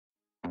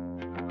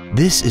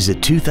This is a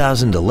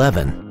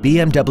 2011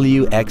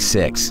 BMW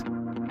X6.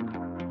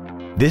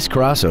 This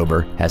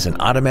crossover has an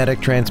automatic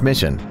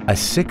transmission, a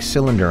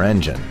 6-cylinder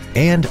engine,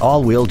 and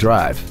all-wheel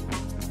drive.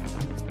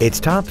 Its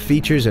top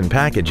features and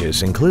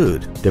packages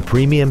include the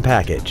Premium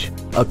Package,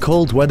 a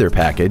cold weather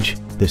package,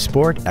 the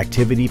Sport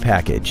Activity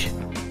Package,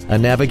 a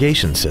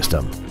navigation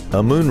system,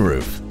 a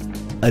moonroof,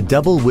 a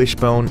double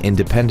wishbone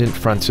independent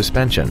front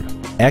suspension,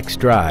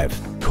 X-Drive,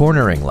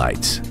 cornering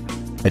lights,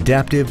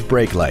 adaptive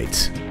brake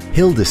lights,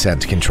 hill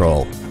descent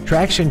control,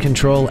 traction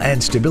control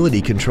and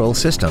stability control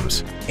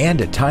systems, and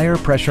a tire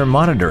pressure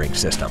monitoring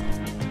system.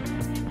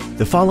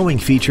 The following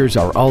features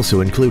are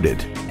also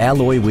included: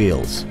 alloy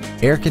wheels,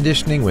 air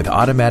conditioning with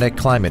automatic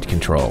climate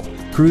control,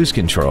 cruise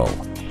control,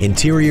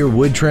 interior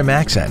wood trim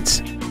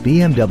accents,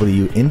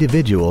 BMW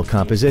individual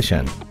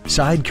composition,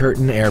 side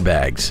curtain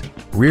airbags,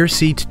 rear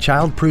seat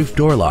child-proof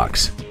door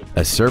locks,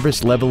 a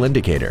service level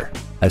indicator,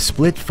 a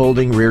split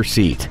folding rear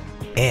seat,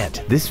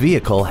 and this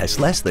vehicle has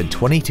less than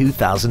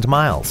 22,000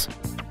 miles.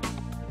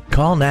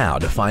 Call now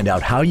to find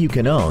out how you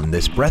can own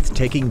this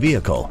breathtaking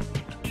vehicle.